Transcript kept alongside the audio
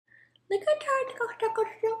Look at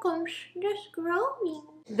her, just growing.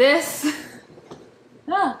 This,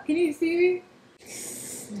 can you see me?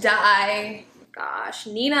 Die. Gosh,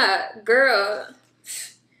 Nina, girl,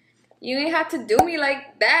 you ain't have to do me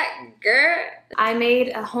like that, girl. I made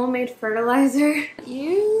a homemade fertilizer.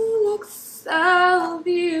 You look so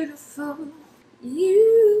beautiful.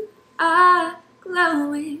 You are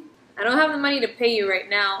glowing. I don't have the money to pay you right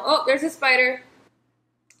now. Oh, there's a spider.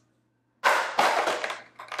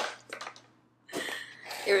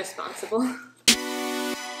 Irresponsible.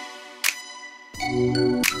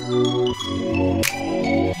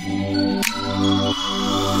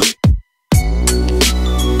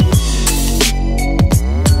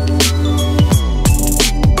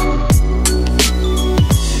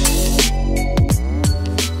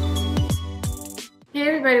 Hey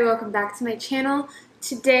everybody, welcome back to my channel.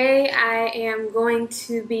 Today I am going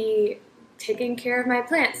to be taking care of my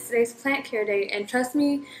plants. Today's plant care day, and trust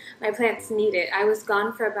me, my plants need it. I was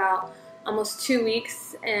gone for about almost 2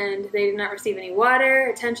 weeks and they did not receive any water,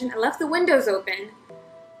 attention. I left the windows open,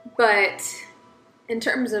 but in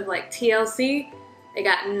terms of like TLC, they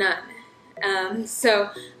got none. So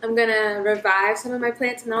I'm gonna revive some of my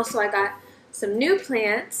plants, and also I got some new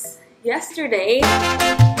plants yesterday,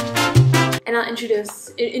 and I'll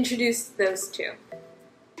introduce those two.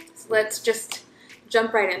 So let's just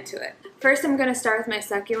jump right into it. First, I'm gonna start with my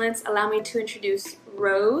succulents. Allow me to introduce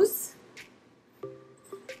Rose,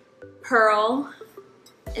 Pearl,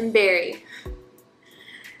 and Berry.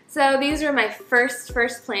 So these were my first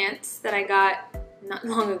plants that I got not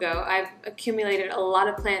long ago. I've accumulated a lot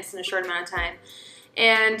of plants in a short amount of time.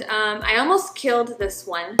 And I almost killed this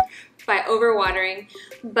one by overwatering,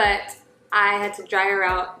 but I had to dry her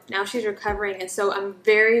out. Now she's recovering, and so I'm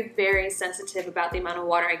very sensitive about the amount of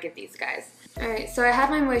water I give these guys. Alright, so I have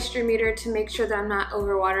my moisture meter to make sure that I'm not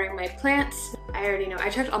overwatering my plants. I already know. I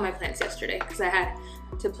checked all my plants yesterday because I had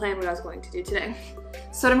to plan what I was going to do today.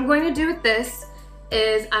 So what I'm going to do with this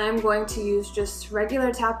is I'm going to use just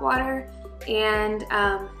regular tap water and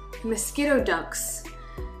mosquito dunks,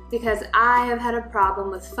 because I have had a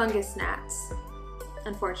problem with fungus gnats.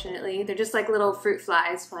 Unfortunately, they're just like little fruit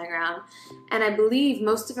flies flying around, and I believe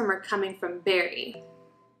most of them are coming from berry.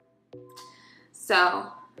 So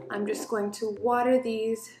I'm just going to water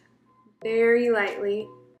these very lightly.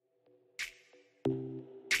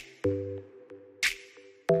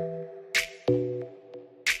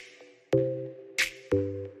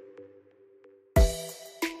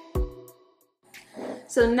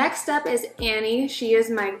 So next up is Annie. She is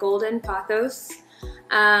my golden pothos.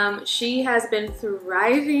 She has been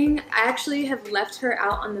thriving. I actually have left her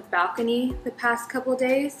out on the balcony the past couple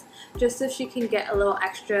days just so she can get a little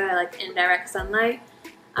extra like indirect sunlight.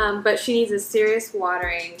 But she needs a serious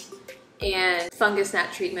watering and fungus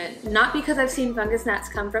gnat treatment. Not because I've seen fungus gnats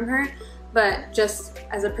come from her, but just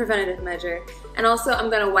as a preventative measure. And also I'm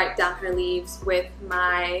gonna wipe down her leaves with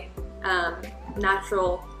my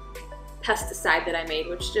natural pesticide that I made,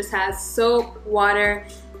 which just has soap, water,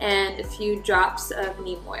 and a few drops of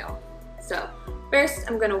neem oil. So first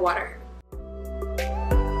I'm gonna water her.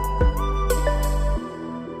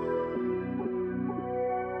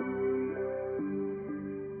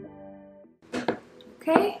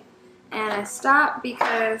 Okay, and I stop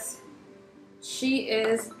because she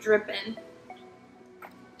is dripping.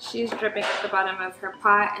 She's dripping at the bottom of her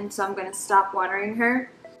pot, and so I'm gonna stop watering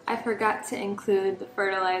her. I forgot to include the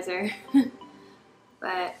fertilizer,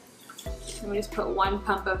 but let me just put 1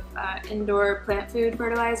 pump of indoor plant food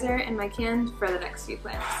fertilizer in my can for the next few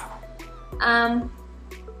plants.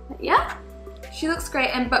 Yeah, she looks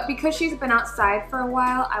great, but because she's been outside for a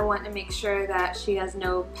while, I want to make sure that she has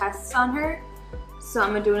no pests on her. So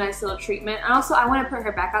I'm gonna do a nice little treatment. And also I want to put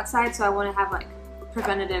her back outside, so I want to have like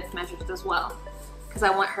preventative measures as well, because I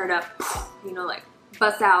want her to, you know, like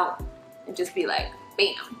bust out and just be like,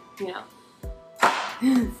 bam, you know.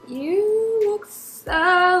 You look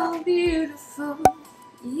so beautiful.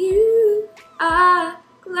 You are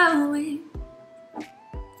glowing.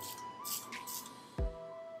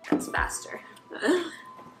 That's faster.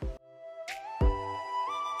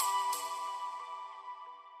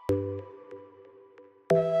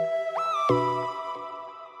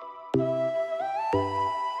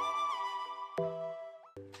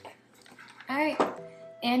 Alright,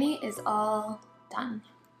 Annie is all done.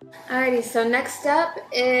 Alrighty, so next up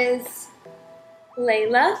is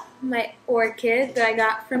Layla, my orchid that I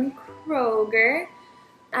got from Kroger.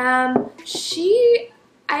 I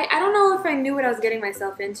don't know if I knew what I was getting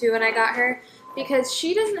myself into when I got her, because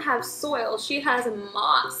she doesn't have soil, she has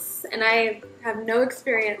moss, and I have no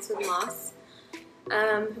experience with moss.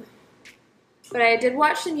 But I did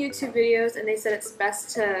watch some YouTube videos and they said it's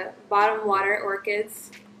best to bottom water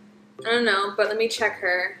orchids. I don't know, but let me check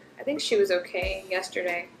her. I think she was okay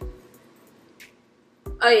yesterday.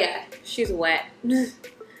 Oh yeah, she's wet.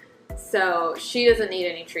 So she doesn't need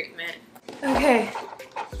any treatment. Okay.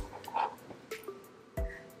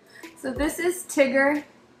 So this is Tigger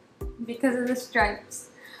because of the stripes.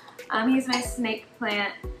 He's my snake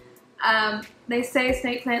plant. They say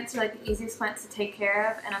snake plants are like the easiest plants to take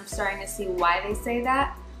care of, and I'm starting to see why they say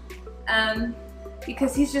that.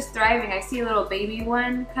 Because he's just thriving. I see a little baby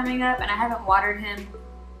one coming up, and I haven't watered him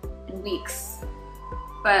in weeks.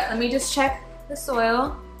 But let me just check the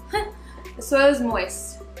soil. The soil is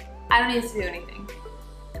moist. I don't need to do anything.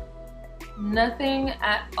 Nothing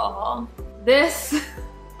at all. This,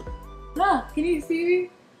 can you see me?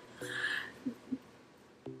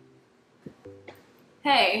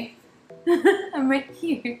 Hey, I'm right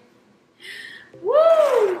here.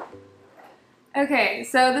 Woo! Okay,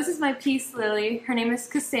 so this is my peace lily. Her name is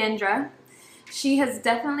Cassandra. She has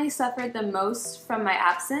definitely suffered the most from my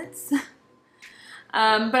absence.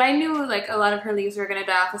 But I knew like a lot of her leaves were gonna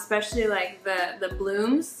die off, especially like the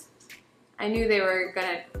blooms. I knew they were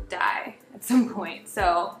gonna die at some point,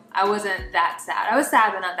 so I wasn't that sad. I was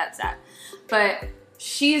sad, but not that sad. But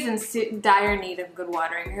she's in dire need of good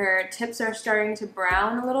watering. Her tips are starting to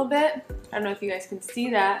brown a little bit. I don't know if you guys can see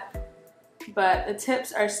that, but the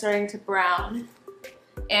tips are starting to brown.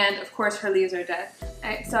 And of course her leaves are dead.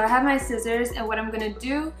 Alright, so I have my scissors, and what I'm gonna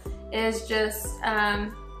do is just,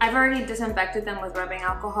 I've already disinfected them with rubbing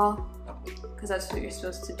alcohol, because that's what you're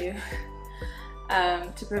supposed to do,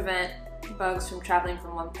 to prevent bugs from traveling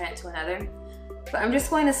from one plant to another. But I'm just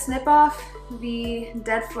going to snip off the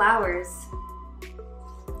dead flowers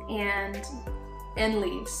and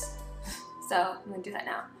leaves. So I'm gonna do that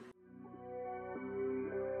now.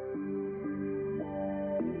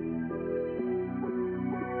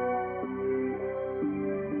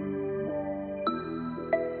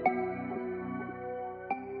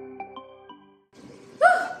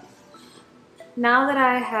 Now that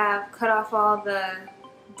I have cut off all the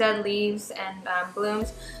dead leaves and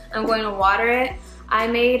blooms, I'm going to water it. I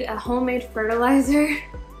made a homemade fertilizer.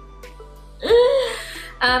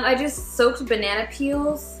 I just soaked banana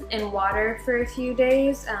peels in water for a few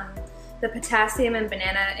days. The potassium in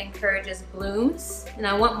banana encourages blooms, and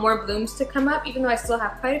I want more blooms to come up, even though I still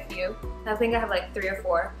have quite a few. I think I have like 3 or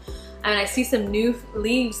 4. And I see some new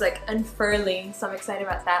leaves like unfurling, so I'm excited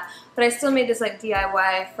about that. But I still made this like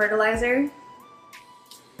DIY fertilizer.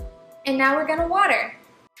 And now we're gonna water.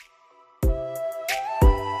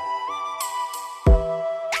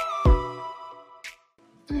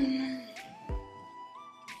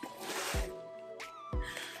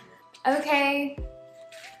 Okay,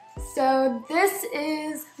 so this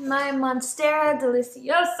is my Monstera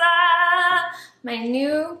Deliciosa, my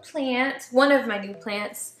new plant, one of my new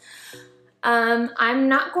plants. I'm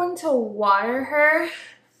not going to water her.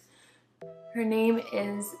 Her name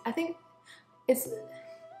is,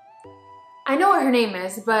 I know what her name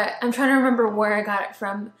is, but I'm trying to remember where I got it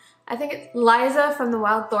from. I think it's Liza from the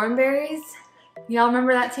Wild Thornberries. Y'all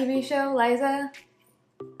remember that TV show, Liza?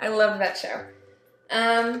 I love that show.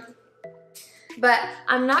 But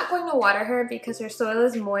I'm not going to water her because her soil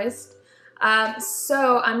is moist.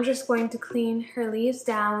 So I'm just going to clean her leaves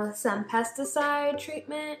down with some pesticide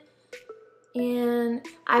treatment. And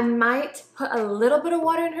I might put a little bit of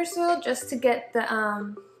water in her soil just to get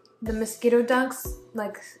the mosquito dunks,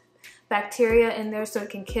 like bacteria in there, so it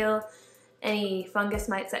can kill any fungus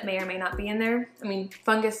mites that may or may not be in there. I mean,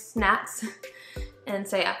 fungus gnats. And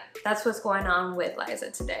so yeah, that's what's going on with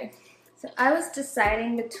Liza today. So I was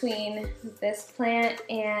deciding between this plant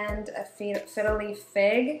and a fiddle leaf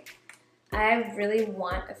fig. I really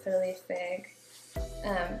want a fiddle leaf fig,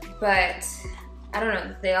 but I don't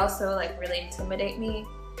know, they also like really intimidate me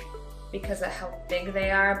because of how big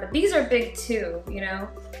they are. But these are big too, you know?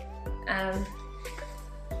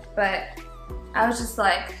 But I was just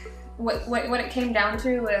like, what it came down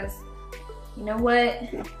to was, you know what?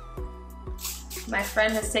 My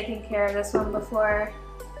friend has taken care of this one before.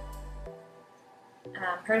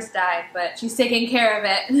 Hers died, but she's taking care of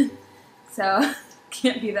it. So,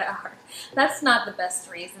 can't be that hard. That's not the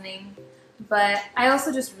best reasoning. But I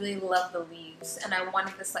also just really love the leaves, and I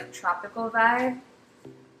wanted this like tropical vibe.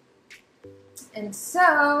 And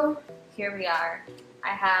so, here we are. I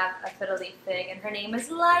have a fiddle leaf fig, and her name is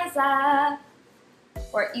Liza,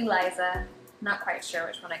 or Eliza. Not quite sure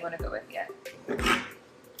which one I'm going to go with yet.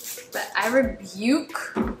 But I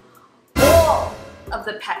rebuke all of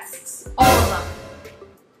the pests, all of them.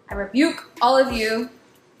 I rebuke all of you.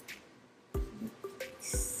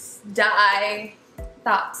 Die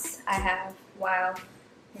thoughts I have while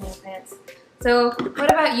getting plants. So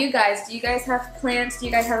what about you guys? Do you guys have plants? Do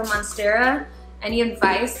you guys have a monstera? Any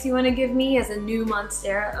advice you want to give me as a new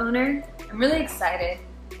monstera owner? I'm really excited.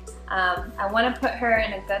 I want to put her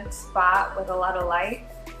in a good spot with a lot of light,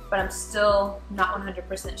 but I'm still not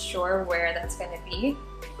 100% sure where that's going to be.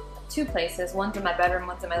 2 places, one's in my bedroom,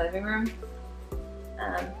 one's in my living room.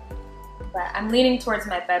 But I'm leaning towards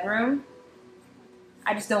my bedroom.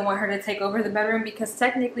 I just don't want her to take over the bedroom because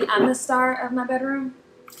technically I'm the star of my bedroom.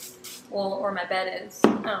 Well, or my bed is. I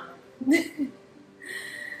don't know.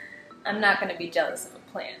 I'm not going to be jealous of a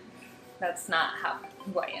plant. That's not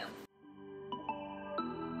who I am.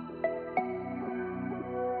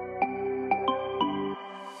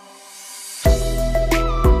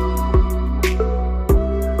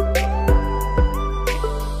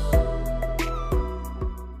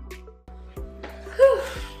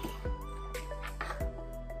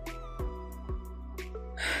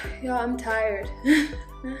 Y'all, I'm tired.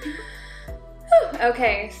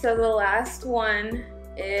 Okay, so the last one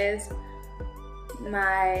is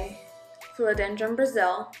my Philodendron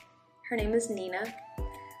Brazil. Her name is Nina.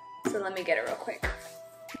 So let me get her real quick.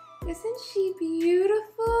 Isn't she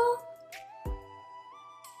beautiful?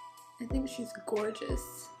 I think she's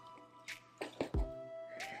gorgeous.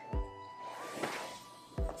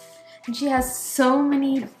 And she has so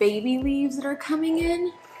many baby leaves that are coming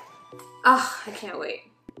in. Oh, I can't wait.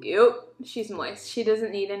 Yep, she's moist. She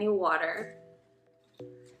doesn't need any water.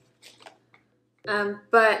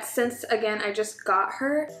 But since, again, I just got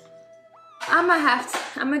her, I'm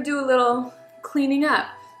gonna do a little cleaning up.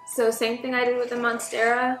 So same thing I did with the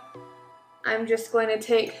monstera. I'm just going to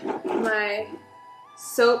take my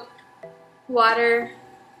soap, water,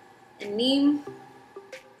 and neem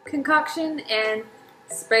concoction and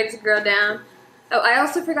spray this girl down. Oh, I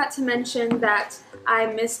also forgot to mention that I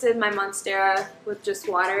misted my monstera with just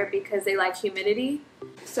water because they like humidity.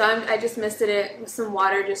 So I just misted it with some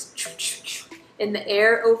water just in the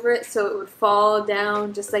air over it so it would fall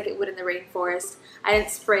down just like it would in the rainforest. I didn't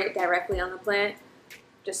spray it directly on the plant.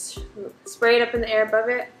 Just spray it up in the air above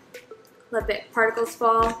it, let the particles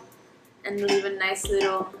fall, and leave a nice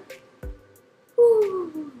little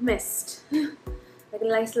mist. Like a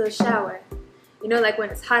nice little shower. You know, like when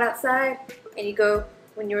it's hot outside and you go,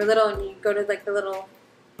 when you were little and you go to like the little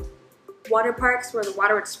water parks where the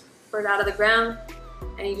water would spurt out of the ground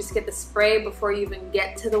and you just get the spray before you even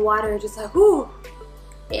get to the water, just like, whoo,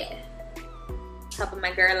 yeah. Helping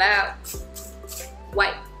my girl out.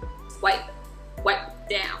 Wipe, wipe, wipe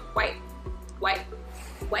down, wipe, wipe,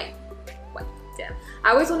 wipe, wipe down.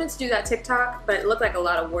 I always wanted to do that TikTok, but it looked like a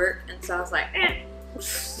lot of work, and so I was like,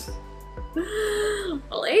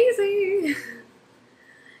 lazy.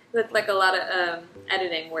 Looked like a lot of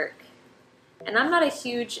editing work. And I'm not a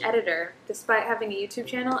huge editor. Despite having a YouTube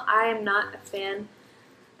channel, I am not a fan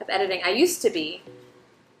of editing. I used to be,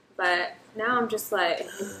 but now I'm just like,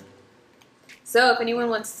 so if anyone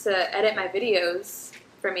wants to edit my videos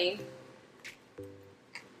for me,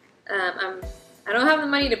 I don't have the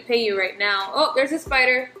money to pay you right now. Oh, there's a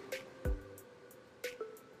spider.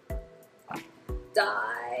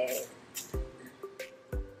 Die.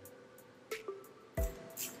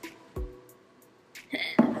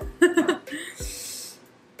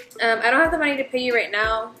 I don't have the money to pay you right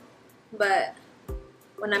now, but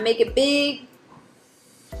when I make it big,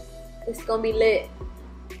 it's gonna be lit.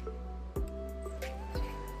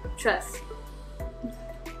 Trust.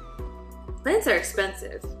 Plants are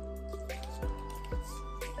expensive.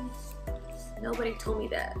 Nobody told me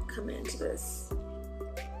that coming into this.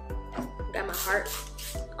 Got my heart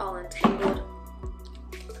all entangled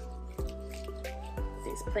with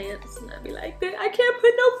these plants, and I'd be like, I can't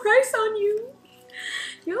put no price on you.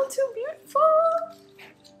 You're too beautiful.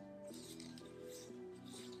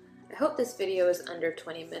 I hope this video is under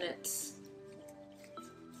 20 minutes.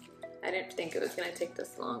 I didn't think it was gonna take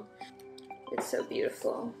this long. It's so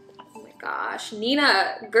beautiful. Oh my gosh,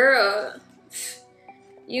 Nina, girl.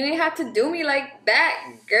 You ain't have to do me like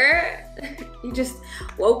that, girl. You just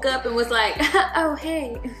woke up and was like, oh,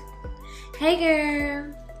 hey. Hey,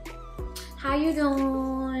 girl. How you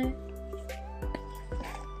doing?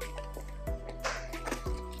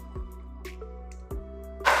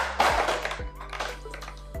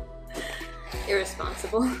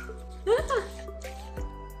 Irresponsible.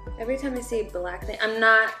 Every time I see black thing,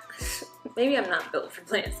 maybe I'm not built for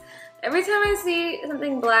plants. Every time I see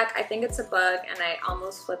something black, I think it's a bug, and I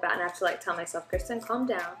almost flip out and I have to like tell myself, Kristen, calm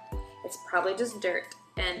down. It's probably just dirt,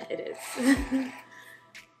 and it is.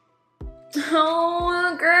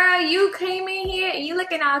 Oh, girl, you came in here, you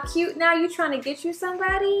looking all cute now. You trying to get you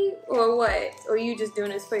somebody, or what? Or you just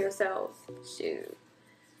doing this for yourself? Shoot.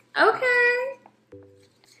 Okay.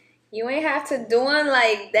 You ain't have to do it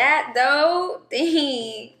like that though.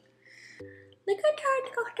 Dang. Look at her,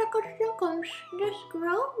 just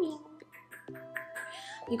growing.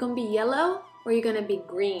 You gonna be yellow or you gonna be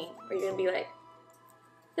green? Or you gonna be like,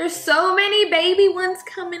 there's so many baby ones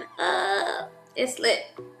coming up. It's lit.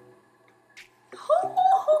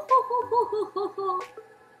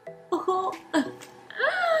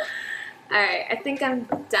 Alright, I think I'm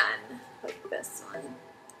done with this one.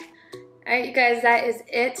 Alright, you guys, that is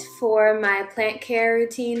it for my plant care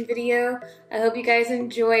routine video. I hope you guys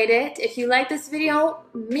enjoyed it. If you like this video,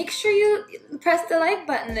 make sure you press the like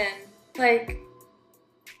button then. Like,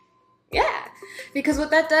 yeah. Because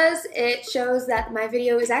what that does, it shows that my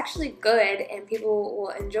video is actually good and people will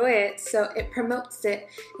enjoy it. So it promotes it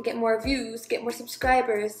and get more views, get more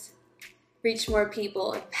subscribers, reach more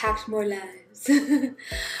people, impact more lives.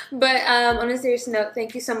 But on a serious note,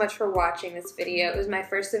 thank you so much for watching this video. It was my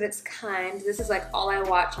first of its kind. This is like all I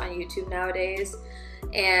watch on YouTube nowadays.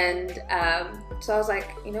 And so I was like,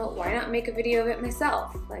 you know, why not make a video of it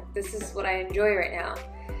myself? Like, this is what I enjoy right now.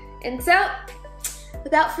 And so,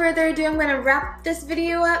 without further ado, I'm gonna wrap this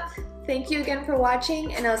video up. Thank you again for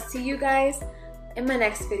watching, and I'll see you guys in my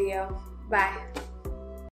next video. Bye.